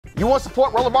You want to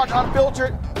support Roland Martin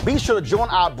Unfiltered? Be sure to join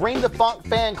our Bring the Funk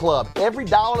fan club. Every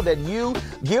dollar that you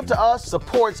give to us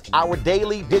supports our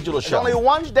daily digital show. There's only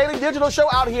one daily digital show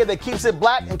out here that keeps it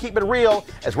black and keep it real.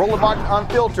 As Roland Martin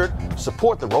Unfiltered.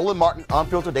 Support the Roland Martin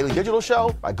Unfiltered daily digital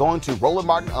show by going to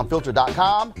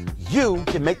RolandMartinUnfiltered.com. You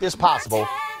can make this possible.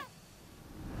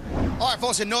 All right,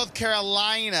 folks, in North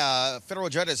Carolina, federal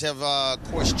judges have, of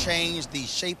course, changed the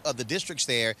shape of the districts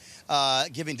there,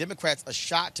 giving Democrats a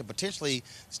shot to potentially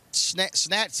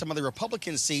snatch some of the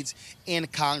Republican seats in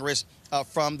Congress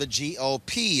from the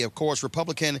GOP. Of course,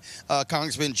 Republican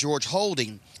Congressman George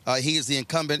Holding, he is the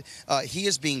incumbent. He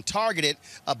is being targeted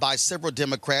by several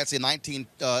Democrats in in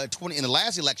the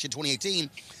last election, 2018.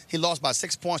 He lost by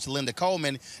 6 points to Linda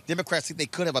Coleman. Democrats think they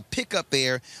could have a pickup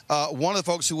there. One of the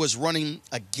folks who was running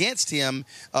against him,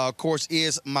 of course,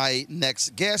 is my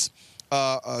next guest.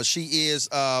 She is,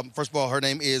 first of all, her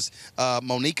name is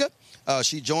Monika.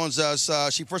 She joins us.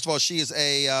 First of all, she is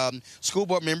a school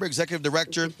board member, executive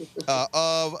director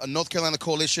of North Carolina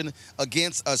Coalition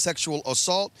Against Sexual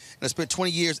Assault, and has spent 20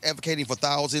 years advocating for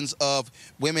thousands of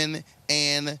women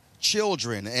and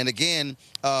children. And again,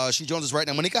 she joins us right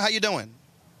now. Monika, how you doing?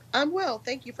 I'm well.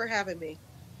 Thank you for having me.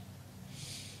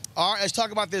 All right, let's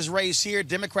talk about this race here.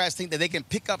 Democrats think that they can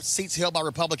pick up seats held by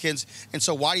Republicans, and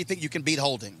so why do you think you can beat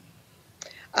Holding?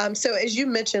 So as you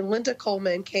mentioned, Linda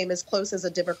Coleman came as close as a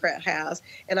Democrat has,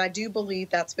 and I do believe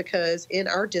that's because in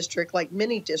our district, like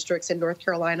many districts in North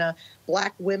Carolina,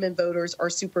 Black women voters are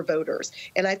super voters.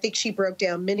 And I think she broke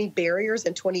down many barriers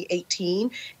in 2018.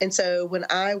 And so when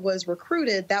I was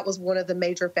recruited, that was one of the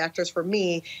major factors for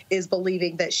me, is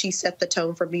believing that she set the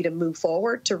tone for me to move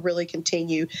forward, to really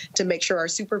continue to make sure our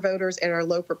super voters and our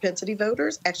low propensity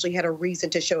voters actually had a reason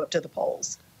to show up to the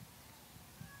polls.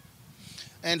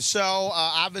 And so,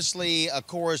 obviously, of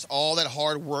course, all that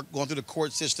hard work going through the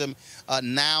court system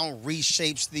now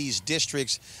reshapes these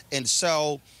districts. And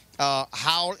so,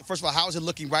 first of all, how is it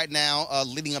looking right now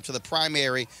leading up to the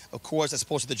primary, of course, as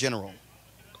opposed to the general?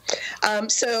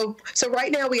 So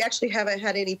right now we actually haven't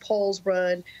had any polls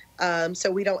run. So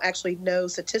we don't actually know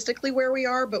statistically where we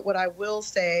are. But what I will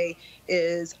say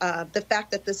is the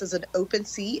fact that this is an open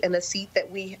seat and a seat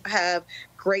that we have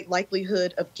great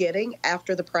likelihood of getting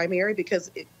after the primary, because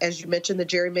as you mentioned, the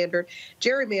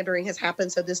gerrymandering has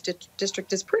happened. So this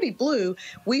district is pretty blue.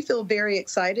 We feel very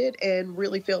excited and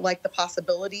really feel like the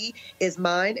possibility is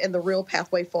mine, and the real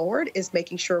pathway forward is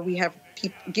making sure we have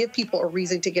give people a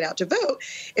reason to get out to vote.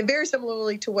 And very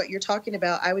similarly to what you're talking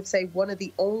about, I would say one of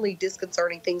the only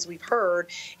disconcerting things we've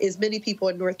heard is many people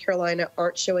in North Carolina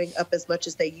aren't showing up as much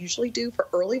as they usually do for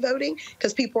early voting,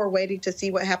 because people are waiting to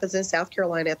see what happens in South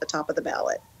Carolina at the top of the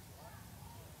ballot.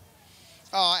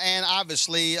 And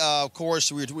obviously, of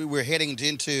course, we're heading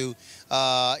into,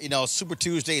 Super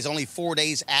Tuesday is only 4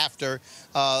 days after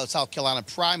South Carolina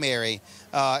primary.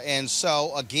 And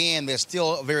so, again, there's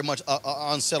still very much an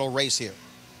unsettled race here.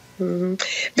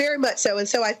 Mm-hmm. Very much so. And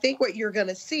so I think what you're going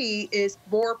to see is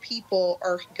more people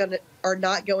are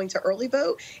not going to early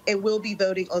vote and will be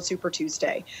voting on Super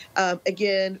Tuesday.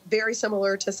 Again, very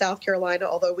similar to South Carolina,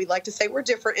 although we like to say we're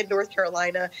different in North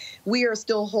Carolina. We are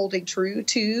still holding true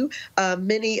to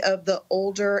many of the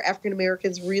older African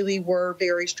Americans really were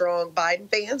very strong Biden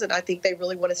fans, and I think they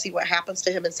really want to see what happens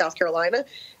to him in South Carolina.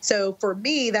 So for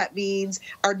me, that means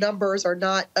our numbers are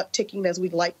not upticking as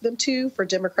we'd like them to for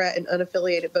Democrat and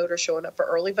unaffiliated voters showing up for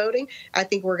early voting. I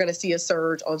think we're going to see a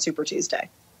surge on Super Tuesday.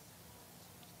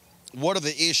 What are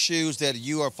the issues that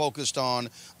you are focused on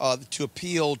to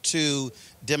appeal to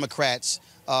Democrats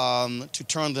to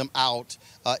turn them out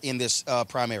in this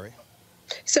primary?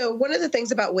 So one of the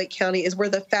things about Wake County is we're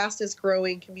the fastest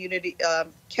growing community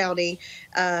county.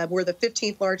 We're the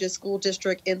 15th largest school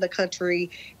district in the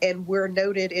country, and we're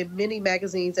noted in many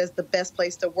magazines as the best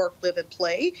place to work, live, and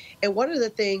play. And one of the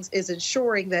things is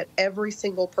ensuring that every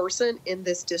single person in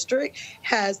this district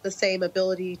has the same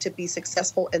ability to be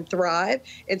successful and thrive.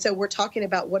 And so we're talking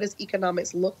about what does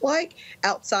economics look like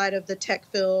outside of the tech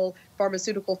field,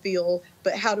 pharmaceutical field,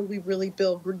 but how do we really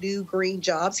build new green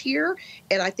jobs here?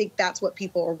 And I think that's what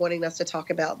people are wanting us to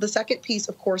talk about. The second piece,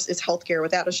 of course, is healthcare.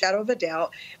 Without a shadow of a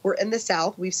doubt, we're in the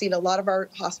South. We've seen a lot of our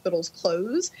hospitals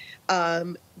close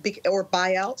or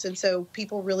buyouts, and so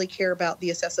people really care about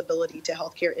the accessibility to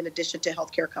healthcare in addition to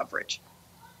healthcare coverage.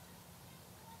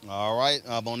 All right,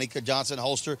 Monika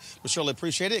Johnson-Hostler, we surely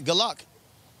appreciate it. Good luck.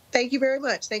 Thank you very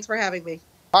much. Thanks for having me.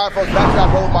 All right, folks, back to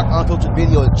that Roland Martin Unfiltered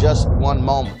video in just one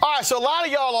moment. All right. right, so a lot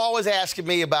of y'all are always asking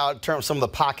me about some of the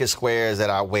pocket squares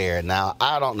that I wear. Now,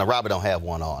 Robert don't have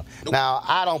one on. Nope. Now,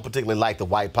 I don't particularly like the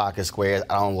white pocket squares.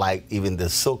 I don't like even the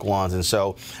silk ones. And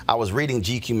so I was reading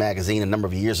GQ magazine a number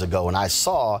of years ago, and I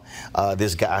saw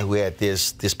this guy who had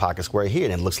this pocket square here,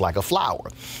 and it looks like a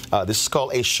flower. This is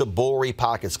called a shibori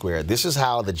pocket square. This is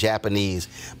how the Japanese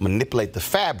manipulate the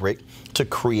fabric to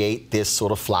create this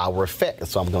sort of flower effect.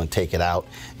 So I'm going to take it out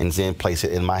and then place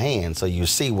it in my hand so you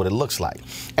see what it looks like.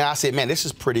 And I said, man, this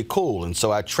is pretty cool. And so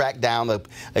I tracked down,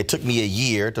 it took me a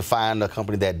year to find a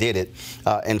company that did it.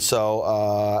 And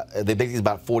so they make these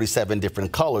about 47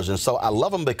 different colors. And so I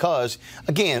love them because,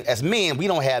 again, as men, we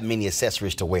don't have many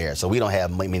accessories to wear. So we don't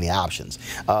have many options.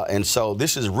 And so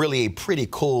this is really a pretty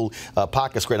cool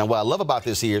pocket square. Now, what I love about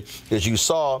this here is you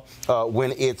saw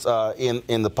when it's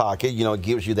in the pocket, you know, it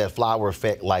gives you that flower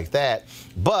effect like that.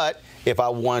 But if I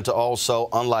wanted to also,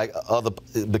 unlike other,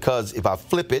 because if I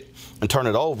flip it and turn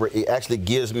it over, it actually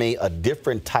gives me a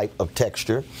different type of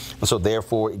texture. And so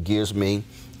therefore it gives me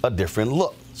a different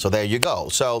look. So there you go.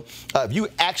 So if you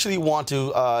actually want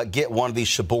to get one of these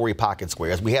shibori pocket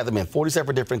squares, we have them in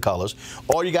 47 different colors.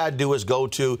 All you got to do is go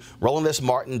to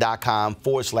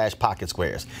RolandSMartin.com/pocket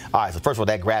squares. All right, so first of all,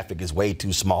 that graphic is way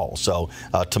too small. So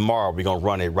tomorrow we're going to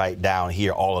run it right down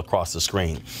here all across the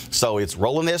screen. So it's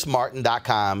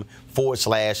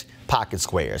RolandSMartin.com/pocket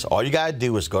squares. All you got to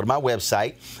do is go to my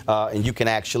website and you can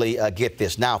actually get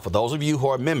this. Now, for those of you who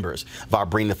are members of our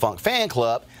Bring the Funk fan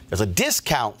club, there's a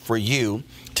discount for you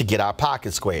to get our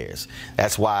pocket squares.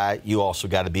 That's why you also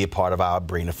got to be a part of our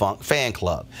Bring the Funk fan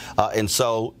club. And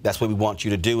so that's what we want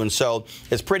you to do. And so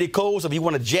it's pretty cool. So if you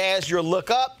want to jazz your look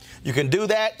up, you can do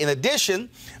that. In addition,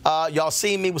 y'all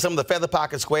see me with some of the feather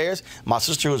pocket squares. My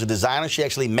sister, who's a designer, she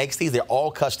actually makes these. They're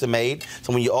all custom made.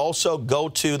 So when you also go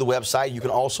to the website, you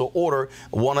can also order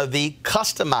one of the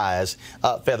customized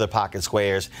feather pocket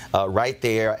squares right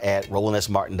there at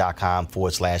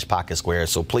RolandSMartin.com/pocket squares.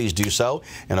 So please do so.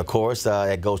 And of course,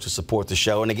 it goes to support the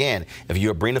show. And again, if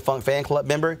you're a Bring the Funk fan club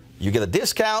member, you get a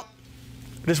discount.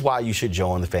 This is why you should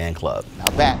join the fan club. Now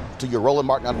back to your Roland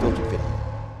Martin Unfiltered video.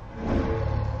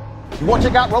 You want to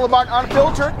check out Roland Martin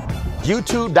Unfiltered?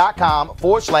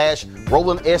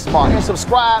 YouTube.com/Roland S. Martin. And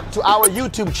subscribe to our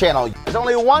YouTube channel. There's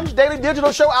only one daily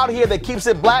digital show out here that keeps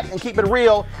it black and keep it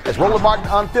real. It's Roland Martin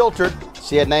Unfiltered.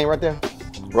 See that name right there?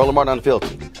 Roland Martin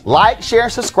Unfiltered. Like, share,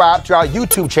 and subscribe to our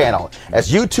YouTube channel.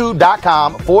 That's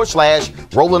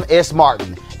YouTube.com/Roland S.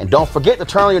 Martin. And don't forget to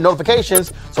turn on your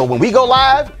notifications so when we go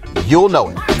live, you'll know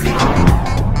it.